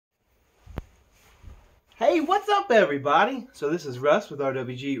Hey, what's up everybody? So this is Russ with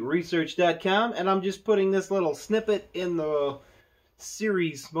RWGresearch.com, and I'm just putting this little snippet in the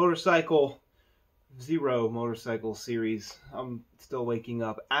series Zero motorcycle series. I'm still waking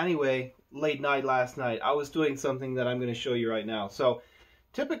up. Anyway, late night last night, I was doing something that I'm going to show you right now. So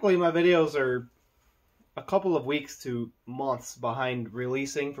typically my videos are a couple of weeks to months behind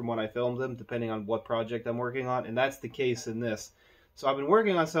releasing from when I filmed them, depending on what project I'm working on, and that's the case in this. So I've been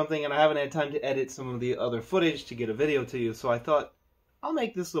working on something and I haven't had time to edit some of the other footage to get a video to you, so I thought I'll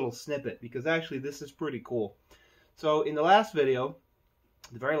make this little snippet because actually this is pretty cool. So in the last video,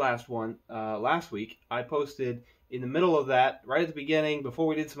 the very last one, last week, I posted in the middle of that, right at the beginning, before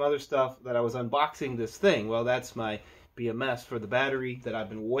we did some other stuff, that I was unboxing this thing. Well, that's my BMS for the battery that I've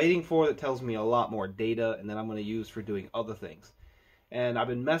been waiting for, that tells me a lot more data and that I'm going to use for doing other things. And I've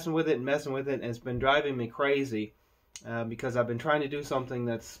been messing with it, and it's been driving me crazy. Because I've been trying to do something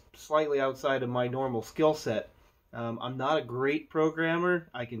that's slightly outside of my normal skill set. I'm not a great programmer.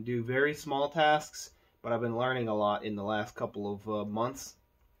 I can do very small tasks, but I've been learning a lot in the last couple of months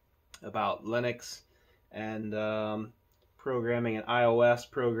about Linux and programming and iOS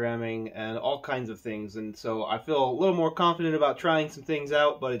programming and all kinds of things. And so I feel a little more confident about trying some things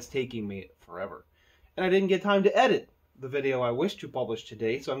out, but it's taking me forever. And I didn't get time to edit the video I wish to publish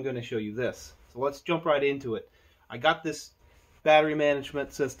today, so I'm going to show you this. So let's jump right into it. I got this battery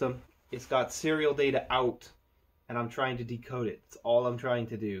management system. It's got serial data out, and I'm trying to decode it. It's all I'm trying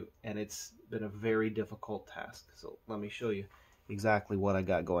to do, and it's been a very difficult task. So let me show you exactly what I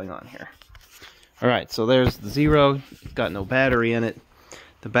got going on here. All right, so there's the Zero. It's got no battery in it.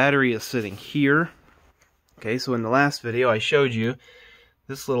 The battery is sitting here. Okay, so in the last video, I showed you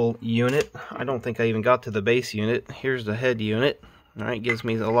this little unit. I don't think I even got to the base unit. Here's the head unit. Alright, gives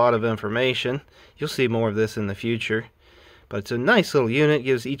me a lot of information. You'll see more of this in the future. But it's a nice little unit,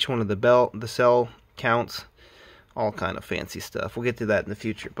 gives each one of the cell counts, all kind of fancy stuff. We'll get to that in the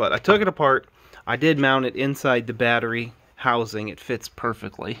future. But I took it apart. I did mount it inside the battery housing. It fits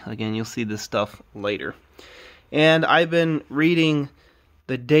perfectly. Again, you'll see this stuff later. And I've been reading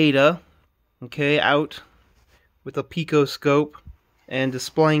the data, okay, out with a picoscope and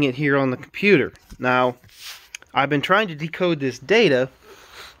displaying it here on the computer. Now, I've been trying to decode this data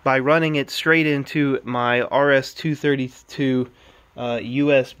by running it straight into my RS232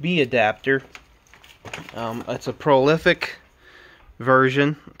 USB adapter. It's a prolific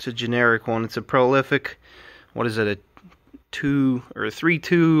version. It's a generic one. It's a prolific, what is it, a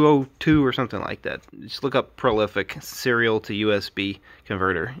 3202 or something like that. Just look up prolific serial to USB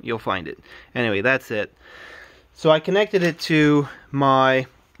converter. You'll find it. Anyway, that's it. So I connected it to my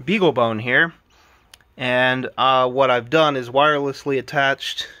BeagleBone here. And what I've done is wirelessly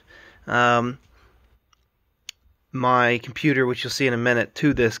attached my computer, which you'll see in a minute,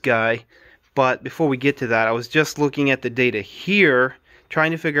 to this guy. But before we get to that, I was just looking at the data here, trying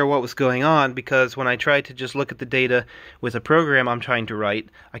to figure out what was going on, because when I tried to just look at the data with a program I'm trying to write,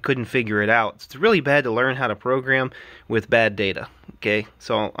 I couldn't figure it out. It's really bad to learn how to program with bad data. Okay,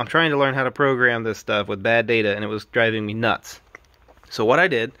 so I'm trying to learn how to program this stuff with bad data, and it was driving me nuts. So what I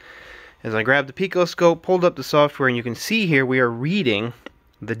did is I grabbed the picoscope, pulled up the software, and you can see here we are reading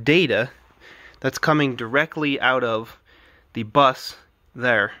the data that's coming directly out of the bus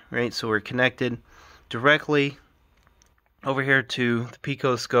there, right? So we're connected directly over here to the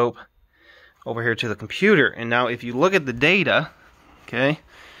picoscope, over here to the computer. And now if you look at the data, okay,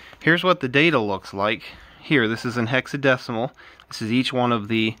 here's what the data looks like. Here, this is in hexadecimal. This is each one of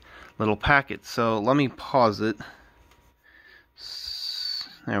the little packets. So let me pause it.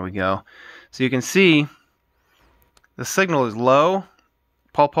 There we go. So you can see the signal is low,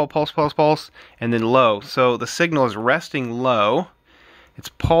 pulse, and then low. So the signal is resting low, it's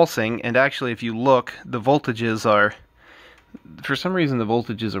pulsing, and actually if you look, the voltages are, for some reason the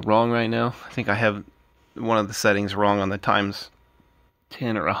voltages are wrong right now. I think I have one of the settings wrong on the times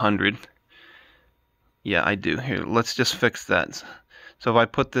 10 or 100. Yeah, I do. Here, let's just fix that. So if I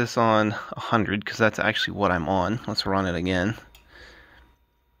put this on 100, because that's actually what I'm on, let's run it again.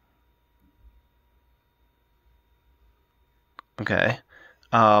 Okay,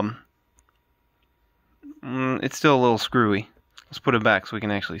 it's still a little screwy. Let's put it back so we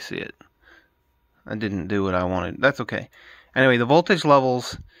can actually see it. I didn't do what I wanted. That's okay. Anyway, the voltage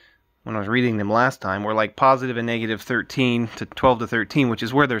levels, when I was reading them last time, were like positive and negative 13 to 12 to 13, which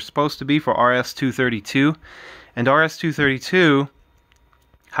is where they're supposed to be for RS232. And RS232,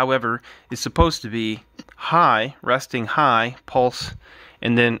 however, is supposed to be high, resting high, pulse,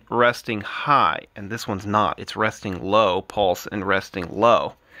 and then resting high. And this one's not. It's resting low, pulse, and resting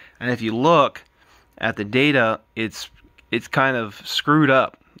low. And if you look at the data, it's kind of screwed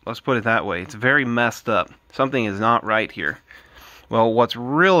up. Let's put it that way. It's very messed up. Something is not right here. Well, what's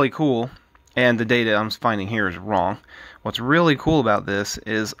really cool, and the data I'm finding here is wrong. What's really cool about this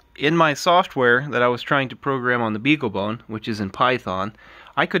is in my software that I was trying to program on the BeagleBone, which is in Python,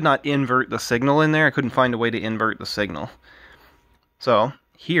 I could not invert the signal in there. I couldn't find a way to invert the signal. So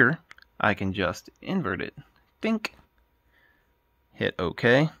here I can just invert it. Dink. Hit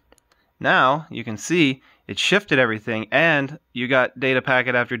OK. Now you can see it shifted everything, and you got data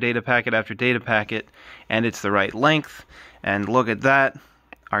packet after data packet after data packet, and it's the right length. And look at that.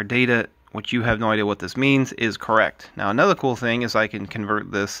 Our data, which you have no idea what this means, is correct. Now another cool thing is I can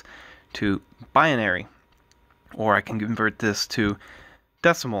convert this to binary, or I can convert this to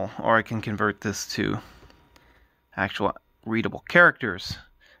decimal, or I can convert this to actual readable characters.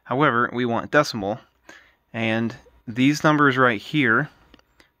 However, we want decimal, and these numbers right here,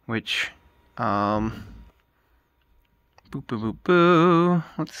 which boo boo boo boo,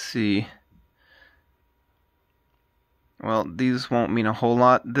 let's see. Well, these won't mean a whole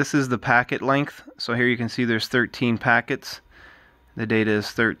lot. This is the packet length. So here you can see there's 13 packets. The data is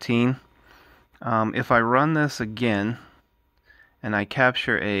 13. If I run this again and I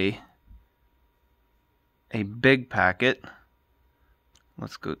capture a big packet,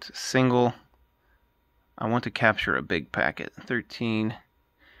 let's go to single. I want to capture a big packet. 13,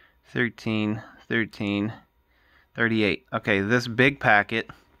 13, 13, 38. Okay, this big packet,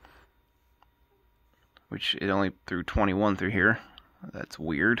 which it only threw 21 through here. That's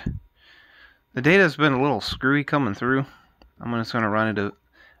weird. The data has been a little screwy coming through. I'm just going to run it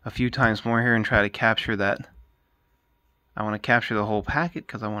a few times more here and try to capture that. I want to capture the whole packet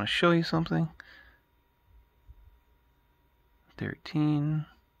because I want to show you something. 13.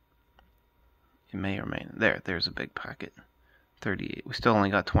 It may or may not. There's a big packet. 38. We still only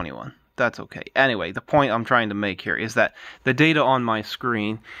got 21. That's okay. Anyway, the point I'm trying to make here is that the data on my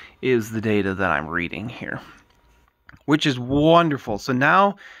screen is the data that I'm reading here, which is wonderful. So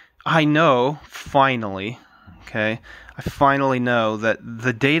now I know, finally, okay, I finally know that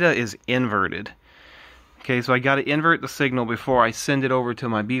the data is inverted. Okay, so I got to invert the signal before I send it over to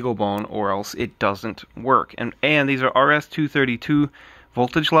my BeagleBone, or else it doesn't work. And these are RS232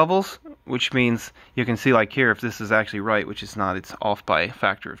 voltage levels, which means you can see, like here, if this is actually right, which it's not, it's off by a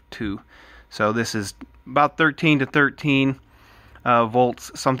factor of 2. So this is about 13 to 13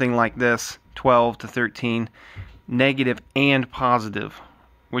 volts, something like this, 12 to 13, negative and positive,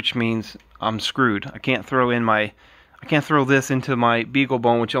 which means I'm screwed. I can't throw this into my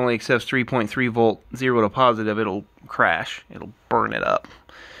BeagleBone, which only accepts 3.3 volt, 0 to positive. It'll crash. It'll burn it up.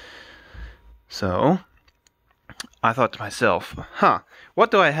 So I thought to myself,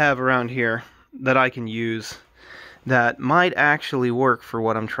 what do I have around here that I can use that might actually work for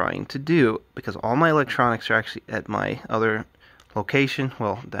what I'm trying to do? Because all my electronics are actually at my other location,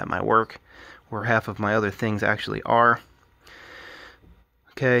 well, at my work, where half of my other things actually are.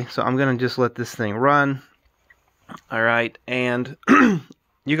 Okay, so I'm going to just let this thing run. Alright, and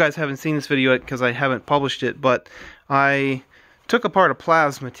you guys haven't seen this video yet because I haven't published it, but I took apart a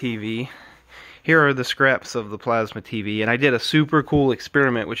plasma TV. Here are the scraps of the plasma TV, and I did a super cool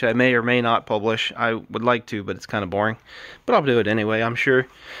experiment, which I may or may not publish. I would like to, but it's kind of boring. But I'll do it anyway, I'm sure,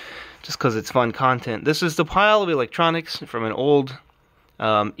 just because it's fun content. This is the pile of electronics from an old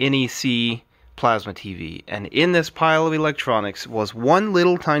NEC plasma TV, and in this pile of electronics was one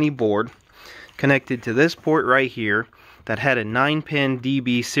little tiny board connected to this port right here that had a 9-pin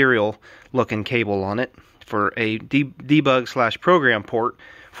DB serial looking cable on it for a debug / program port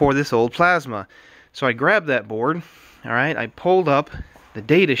for this old plasma. So I grabbed that board, alright, I pulled up the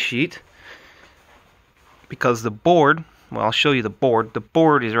data sheet, because the board, well, I'll show you the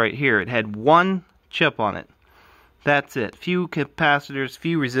board is right here. It had one chip on it. That's it. Few capacitors,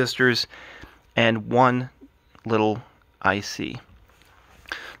 few resistors, and one little IC.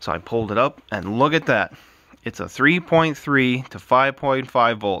 So I pulled it up, and look at that. It's a 3.3 to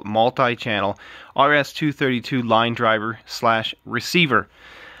 5.5 volt multi-channel RS232 line driver / receiver.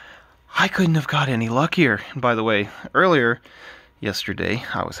 I couldn't have got any luckier. And by the way, yesterday,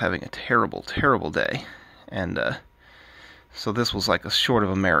 I was having a terrible, terrible day. And so this was like a short of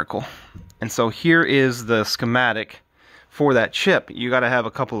a miracle. And so here is the schematic for that chip. You got to have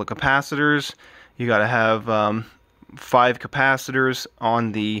a couple of capacitors. You got to have 5 capacitors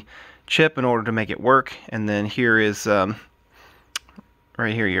on the chip in order to make it work. And then here is right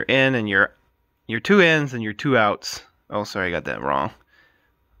here your in and your 2 ins and your 2 outs. Oh, sorry, I got that wrong.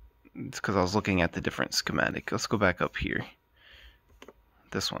 It's because I was looking at the different schematic. Let's go back up here.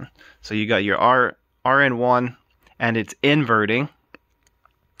 This one. So you got your RN1, and it's inverting.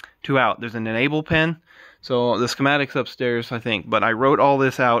 2 out. There's an enable pin. So the schematic's upstairs, I think, but I wrote all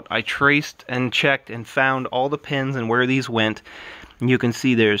this out. I traced and checked and found all the pins and where these went. And you can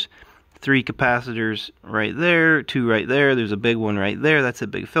see there's 3 capacitors right there, 2 right there, there's a big one right there, that's a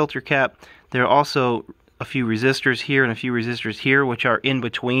big filter cap. There are also a few resistors here and a few resistors here, which are in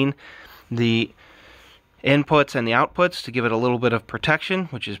between the inputs and the outputs to give it a little bit of protection,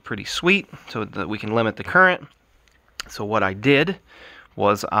 which is pretty sweet, so that we can limit the current. So what I did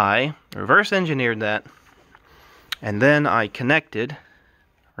was I reverse engineered that, and then I connected,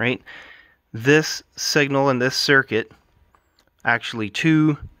 right, this signal and this circuit actually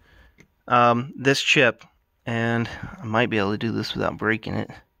to this chip, and I might be able to do this without breaking it.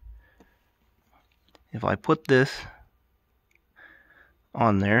 If I put this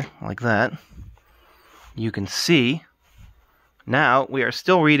on there like that, you can see now we are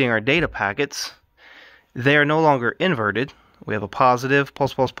still reading our data packets. They are no longer inverted. We have a positive,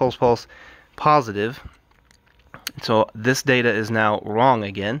 pulse, pulse, pulse, pulse, positive. So this data is now wrong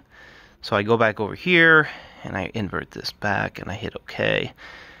again. So I go back over here and I invert this back and I hit OK.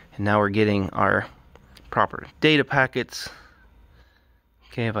 And now we're getting our proper data packets.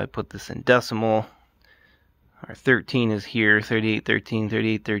 Okay, if I put this in decimal, our 13 is here, 3813,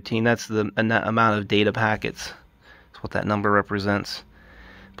 3813. That's the amount of data packets. That's what that number represents.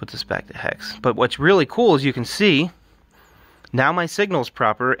 Put this back to hex. But what's really cool is you can see now my signal's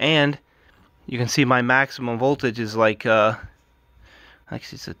proper, and you can see my maximum voltage is like, actually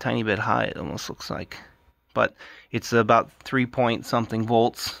it's a tiny bit high, it almost looks like. But it's about 3 point something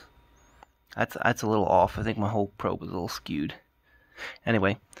volts. That's a little off. I think my whole probe is a little skewed.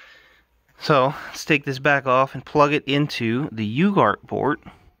 Anyway. So, let's take this back off and plug it into the UART port,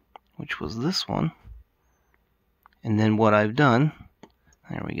 which was this one. And then what I've done,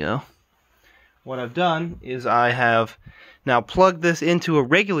 there we go. What I've done is I have now plugged this into a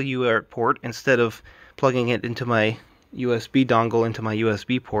regular UART port instead of plugging it into my USB dongle into my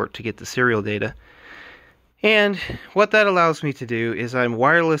USB port to get the serial data. And what that allows me to do is I'm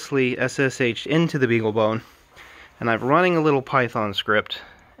wirelessly SSH'd into the BeagleBone, and I'm running a little Python script.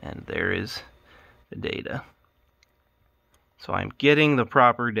 And there is the data. So I'm getting the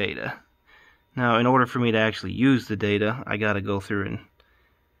proper data. Now, in order for me to actually use the data, I got to go through and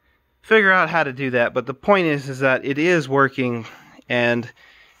figure out how to do that. But the point is that it is working, and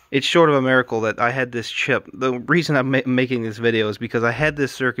it's short of a miracle that I had this chip. The reason I'm making this video is because I had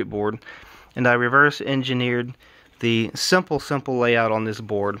this circuit board, and I reverse engineered the simple layout on this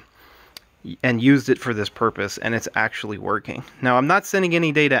board and used it for this purpose, and it's actually working. Now, I'm not sending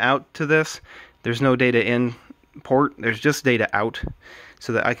any data out to this. There's no data in port. There's just data out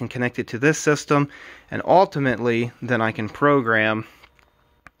so that I can connect it to this system, and ultimately then I can program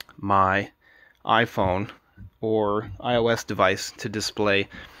my iPhone or iOS device to display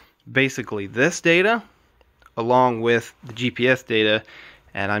basically this data along with the GPS data,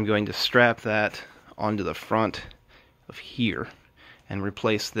 and I'm going to strap that onto the front of here and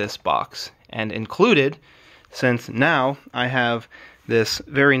replace this box. And included, since now I have this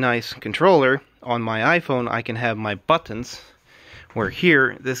very nice controller on my iPhone, I can have my buttons, where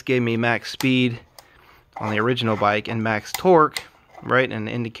here this gave me max speed on the original bike and max torque, right, and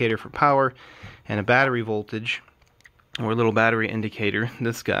an indicator for power and a battery voltage or a little battery indicator,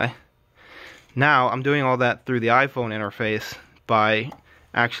 this guy. Now I'm doing all that through the iPhone interface by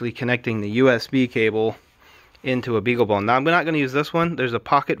actually connecting the USB cable into a BeagleBone. Now I'm not going to use this one. There's a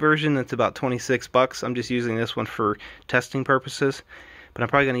pocket version that's about 26 bucks. I'm just using this one for testing purposes. But I'm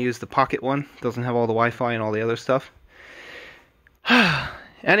probably going to use the pocket one. It doesn't have all the Wi-Fi and all the other stuff.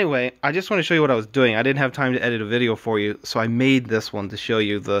 Anyway, I just want to show you what I was doing. I didn't have time to edit a video for you, so I made this one to show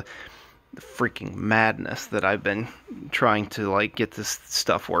you the freaking madness that I've been trying to like get this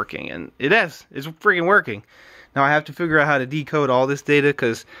stuff working, and it's freaking working. Now I have to figure out how to decode all this data,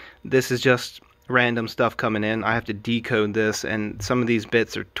 because this is just random stuff coming in. I have to decode this, and some of these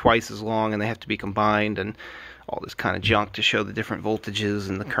bits are twice as long and they have to be combined and all this kind of junk to show the different voltages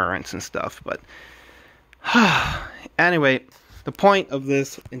and the currents and stuff. But anyway, the point of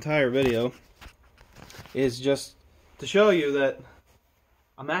this entire video is just to show you that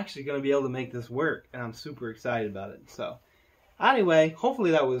I'm actually going to be able to make this work, and I'm super excited about it. So anyway,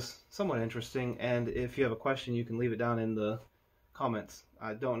 hopefully that was somewhat interesting, and if you have a question, you can leave it down in the comments.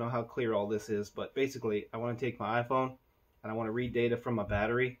 I don't know how clear all this is, but basically I want to take my iPhone and I want to read data from my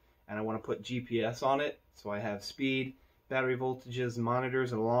battery, and I want to put GPS on it, so I have speed, battery voltages,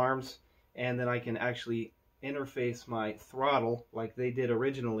 monitors, and alarms, and then I can actually interface my throttle like they did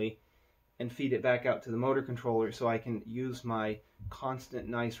originally and feed it back out to the motor controller, so I can use my constant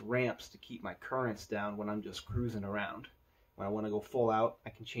nice ramps to keep my currents down when I'm just cruising around. when I want to go full out,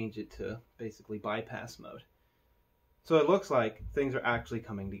 I can change it to basically bypass mode. So it looks like things are actually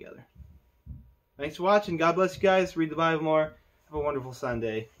coming together. Thanks for watching. God bless you guys. Read the Bible more. Have a wonderful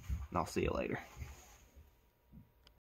Sunday. And I'll see you later.